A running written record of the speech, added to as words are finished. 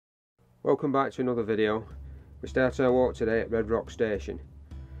Welcome back to another video. We start our walk today at Red Rock Station.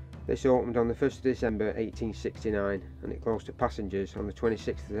 This opened on the 1st of December 1869 and it closed to passengers on the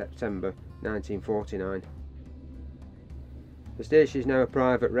 26th of September 1949. The station is now a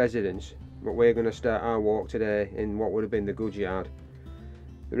private residence, but we're going to start our walk today in what would have been the goods yard.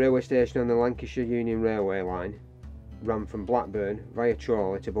 The railway station on the Lancashire Union Railway line ran from Blackburn via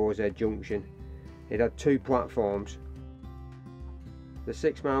Chorley to Boar's Head Junction. It had two platforms. The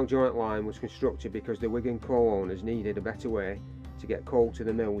 6-mile joint line was constructed because the Wigan coal owners needed a better way to get coal to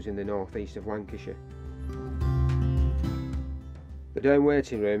the mills in the northeast of Lancashire. The down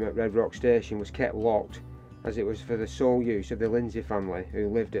waiting room at Red Rock Station was kept locked as it was for the sole use of the Lindsay family who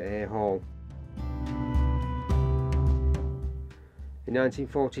lived at Hay Hall. In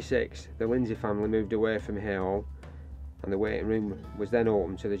 1946 the Lindsay family moved away from Hay Hall and the waiting room was then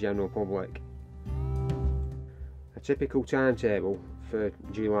opened to the general public. A typical timetable for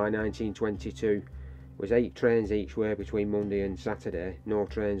July 1922 was 8 trains each way between Monday and Saturday, no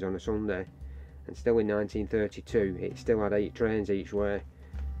trains on a Sunday, and still in 1932 it still had 8 trains each way.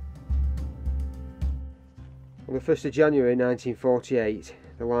 On the 1st of January 1948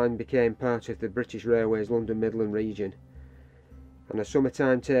 the line became part of the British Railways London Midland region, and the summer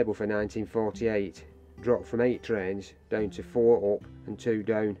timetable for 1948 dropped from 8 trains down to 4 up and 2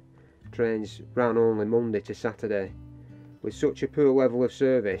 down. Trains ran only Monday to Saturday. With such a poor level of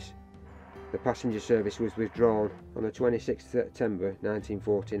service, the passenger service was withdrawn on the 26th of September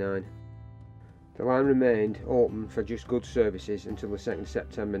 1949. The line remained open for just goods services until the 2nd of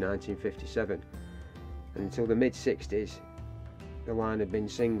September 1957, and until the mid-60s the line had been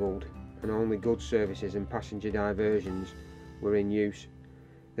singled and only goods services and passenger diversions were in use.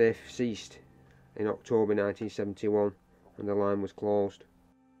 They ceased in October 1971 and the line was closed.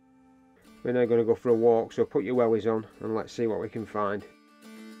 We're now going to go for a walk, so put your wellies on and let's see what we can find.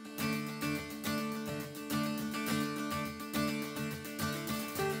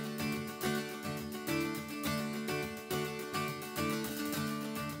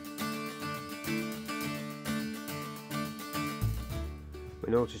 We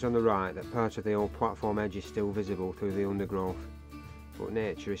notice on the right that part of the old platform edge is still visible through the undergrowth, but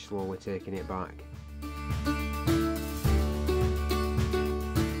nature is slowly taking it back.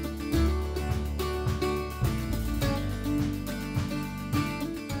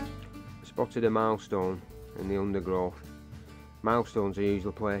 Spotted a milestone in the undergrowth. Milestones are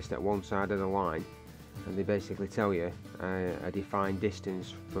usually placed at one side of the line and they basically tell you a defined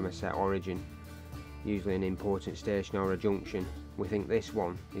distance from a set origin, usually an important station or a junction. We think this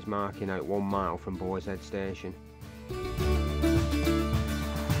one is marking out 1 mile from Boar's Head Station.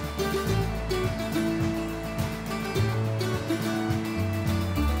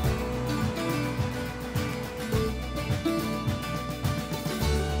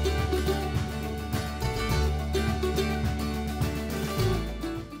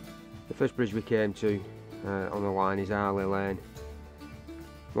 The first bridge we came to on the line is Harley Lane.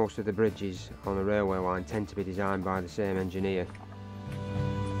 Most of the bridges on a railway line tend to be designed by the same engineer.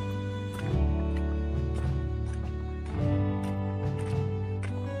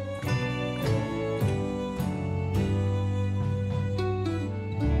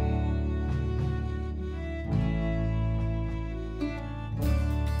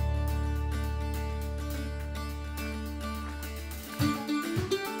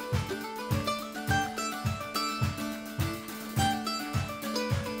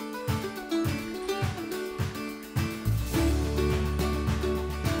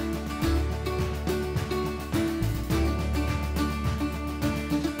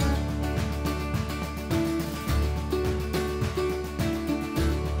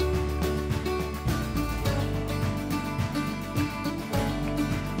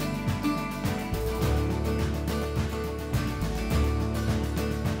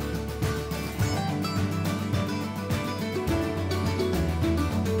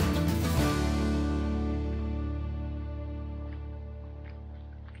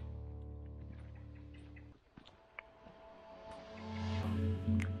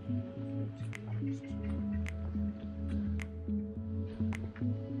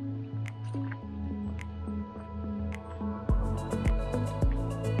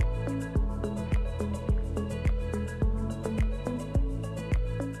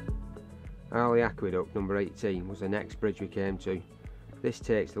 Harley Aqueduct number 18 was the next bridge we came to. This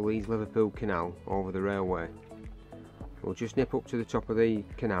takes the Leeds-Liverpool Canal over the railway. We'll just nip up to the top of the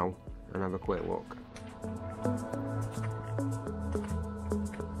canal and have a quick look.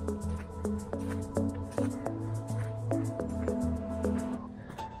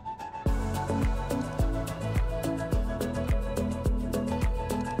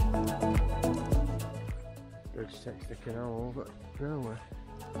 Bridge takes the canal over railway.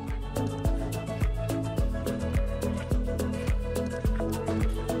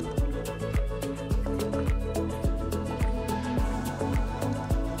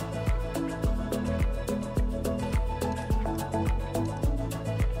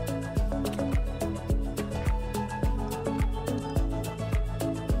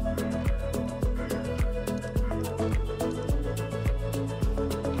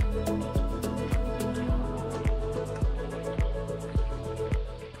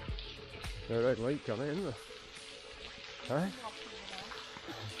 A red light on it, isn't there? Huh?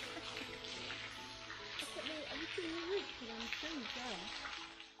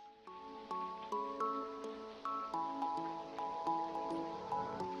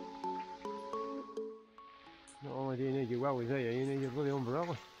 Not only do you need your wellies here, you need your bloody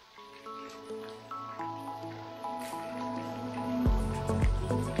umbrella.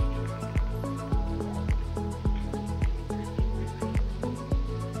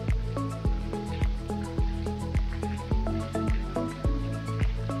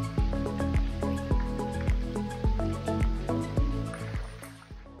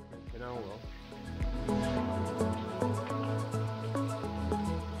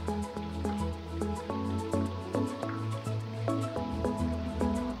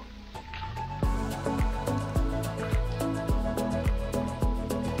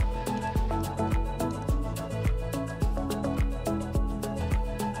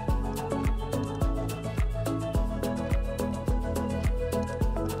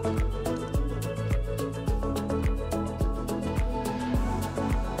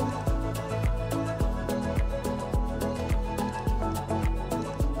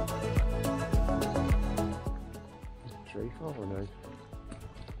 Oh no,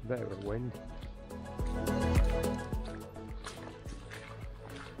 better with wind.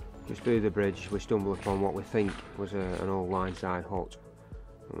 Just through the bridge we stumble upon what we think was an old line side hut.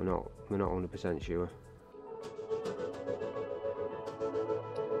 We're not 100% sure.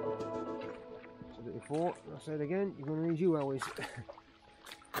 Said it before, I said again, you're going to need your wellies.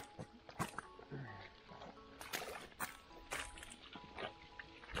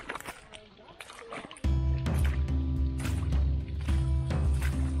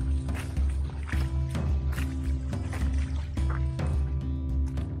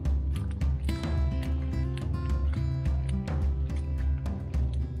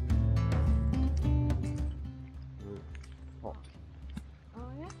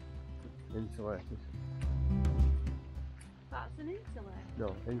 Insulated. That's an insulator?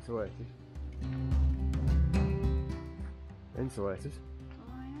 No, insulated. Insulated.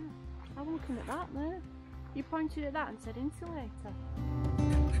 Oh yeah. I'm looking at that there. You pointed at that and said insulator.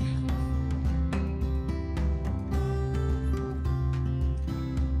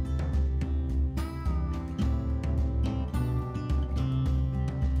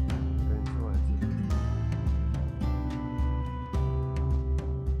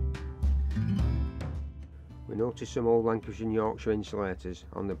 We noticed some old Lancashire and Yorkshire insulators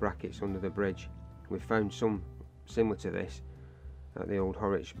on the brackets under the bridge. We found some similar to this at the old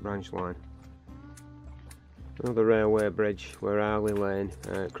Horwich branch line. Another railway bridge where Arley Lane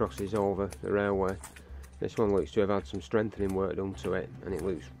crosses over the railway. This one looks to have had some strengthening work done to it and it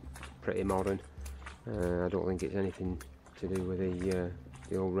looks pretty modern. I don't think it's anything to do with the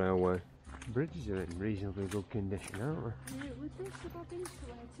old railway. Bridges are in reasonably good condition, aren't they? Yeah, would this have been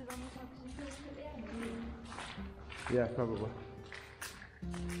insulated on the top of the bridge at the end? Yeah, probably.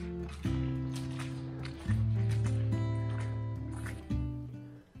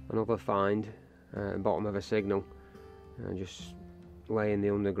 Another find, bottom of a signal, just lay in the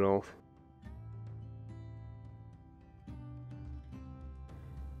undergrowth.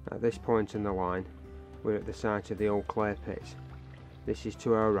 At this point in the line, we're at the site of the old clay pits. This is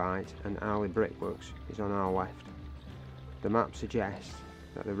to our right and Arley Brickworks is on our left. The map suggests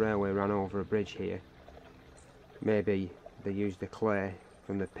that the railway ran over a bridge here. Maybe they used the clay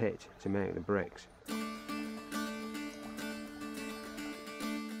from the pit to make the bricks.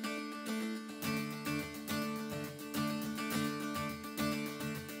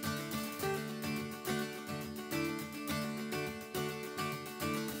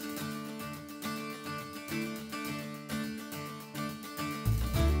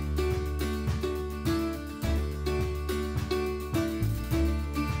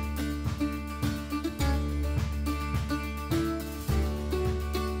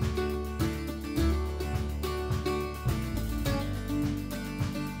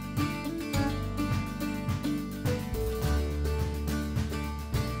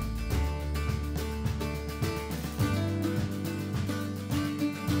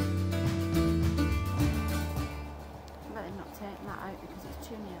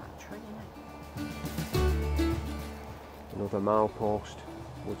 Another milepost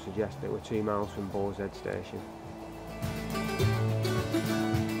would suggest that we're 2 miles from Boar's Head station.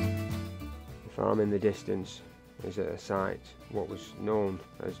 The farm in the distance is at a site what was known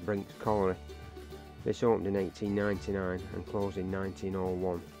as Brink's Colliery. This opened in 1899 and closed in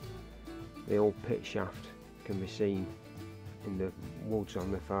 1901. The old pit shaft can be seen in the woods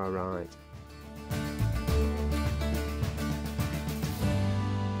on the far right.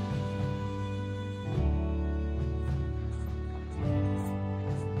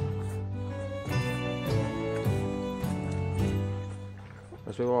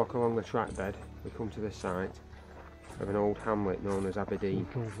 As we walk along the track bed, we come to the site of an old hamlet known as Aberdeen.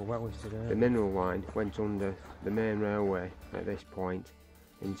 The mineral line went under the main railway at this point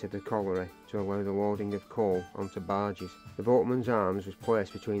into the colliery to allow the loading of coal onto barges. The Boatman's Arms was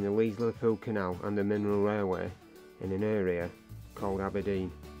placed between the Leeds-Liverpool Canal and the mineral railway in an area called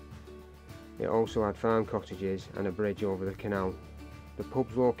Aberdeen. It also had farm cottages and a bridge over the canal. The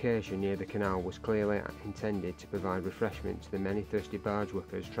pub's location near the canal was clearly intended to provide refreshment to the many thirsty barge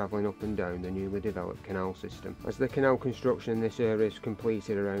workers travelling up and down the newly developed canal system. As the canal construction in this area was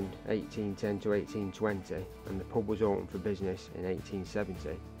completed around 1810 to 1820 and the pub was opened for business in 1870,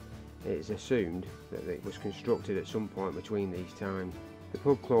 it is assumed that it was constructed at some point between these times. The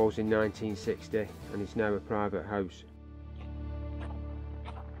pub closed in 1960 and is now a private house.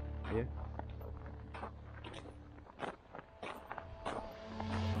 Yeah.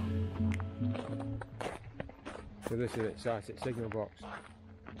 So this is its site, its signal box. So I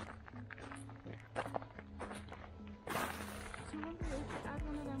wonder if it had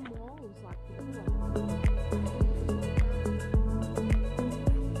one of them walls like the other one.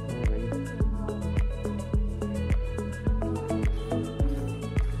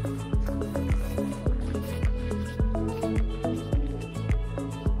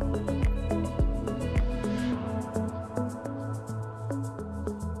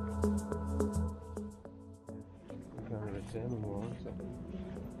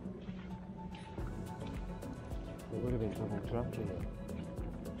 It would have been double track here.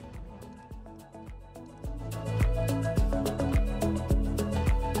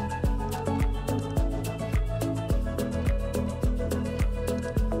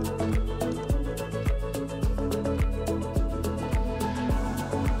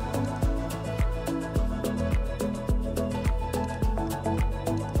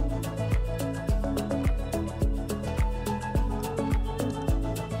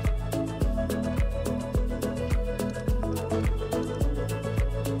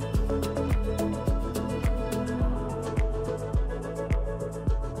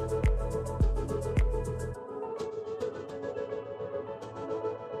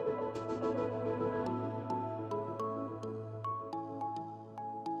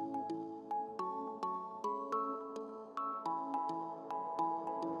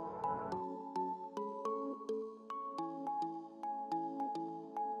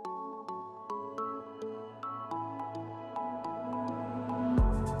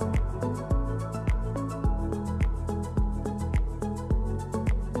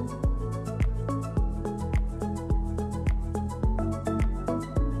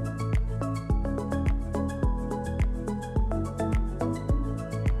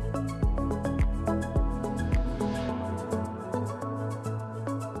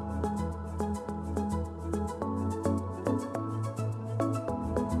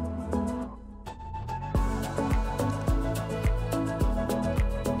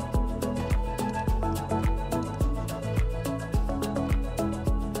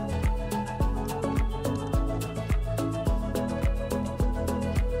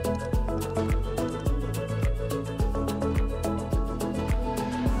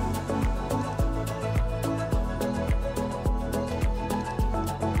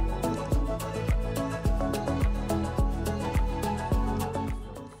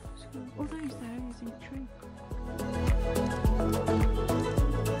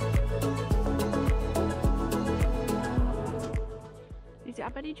 I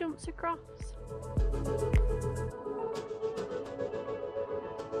bet he jumps across.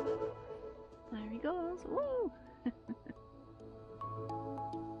 There he goes. Woo!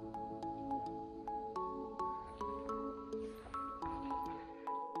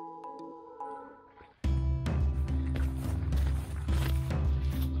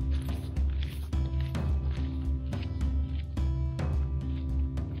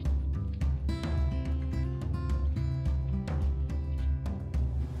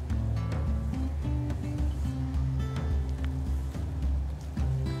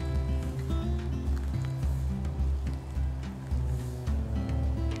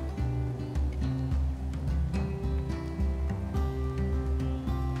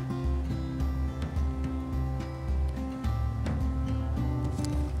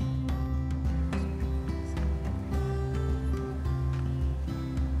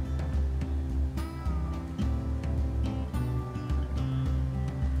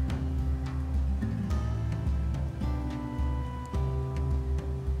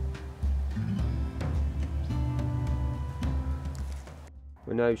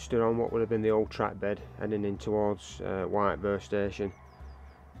 We're now stood on what would have been the old track bed, heading in towards Whiteborough station.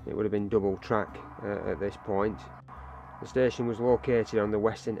 It would have been double track at this point. The station was located on the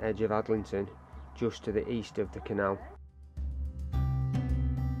western edge of Adlington, just to the east of the canal.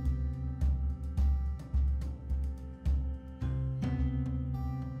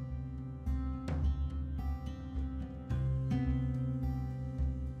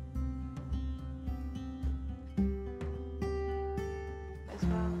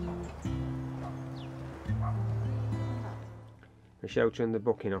 The shelter and the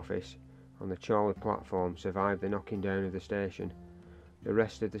booking office on the Chorley platform survived the knocking down of the station. The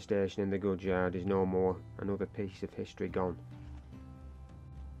rest of the station and the goods yard is no more, another piece of history gone.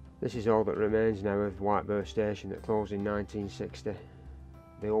 This is all that remains now of Whiteborough station that closed in 1960.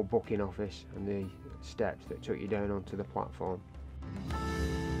 The old booking office and the steps that took you down onto the platform.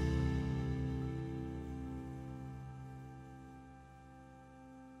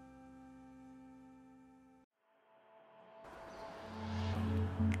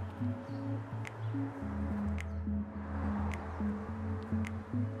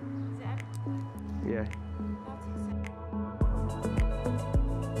 Yeah.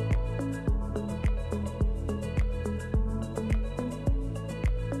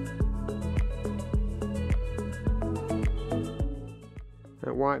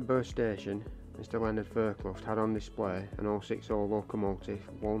 At Whiteborough station, Mr Leonard Fairclough had on display an 060 locomotive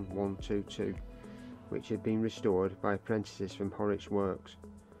 1122, which had been restored by apprentices from Horwich Works.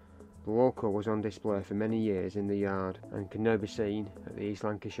 The loco was on display for many years in the yard and can now be seen at the East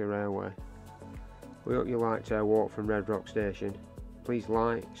Lancashire Railway. We hope you liked our walk from Red Rock Station. Please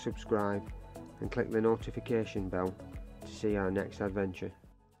like, subscribe and click the notification bell to see our next adventure.